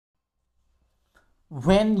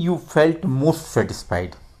When you felt most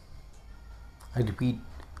satisfied? I repeat,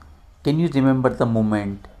 can you remember the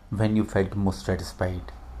moment when you felt most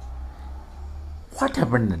satisfied? What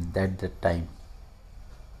happened at that time?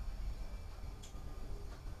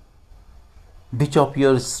 Which of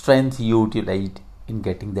your strengths you utilized in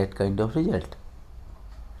getting that kind of result?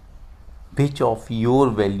 Which of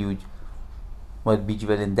your values were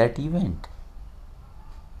visible in that event?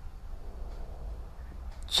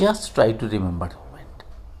 Just try to remember the moment.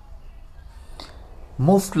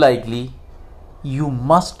 Most likely, you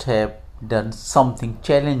must have done something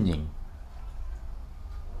challenging.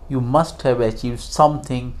 You must have achieved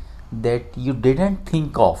something that you didn't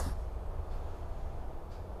think of.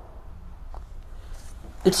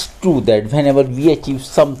 It's true that whenever we achieve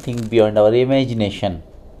something beyond our imagination,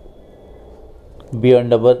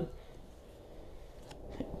 beyond our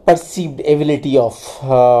perceived ability of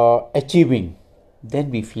achieving, then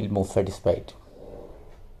we feel more satisfied.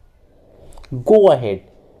 Go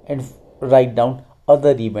ahead and write down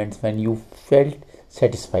other events when you felt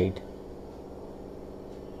satisfied.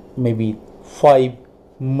 Maybe 5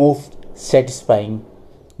 most satisfying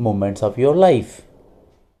moments of your life.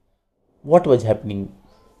 What was happening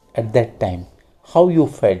at that time? How you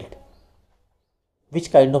felt?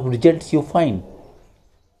 Which kind of results you find?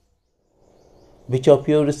 Which of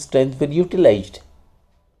your strengths were utilized?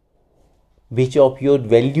 Which of your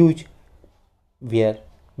values were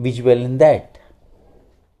visible in that?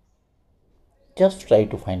 Just try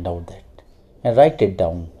to find out that and write it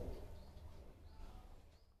down.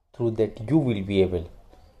 Through that, you will be able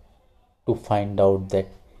to find out that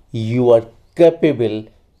you are capable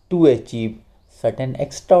to achieve certain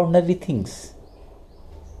extraordinary things.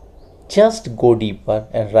 Just go deeper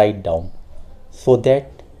and write down so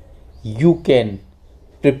that you can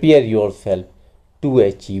prepare yourself to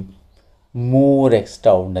achieve more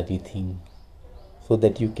extraordinary things, so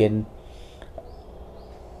that you can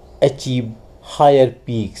achieve higher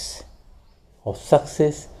peaks of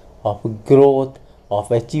success, of growth, of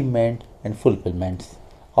achievement and fulfillments.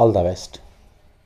 All the best.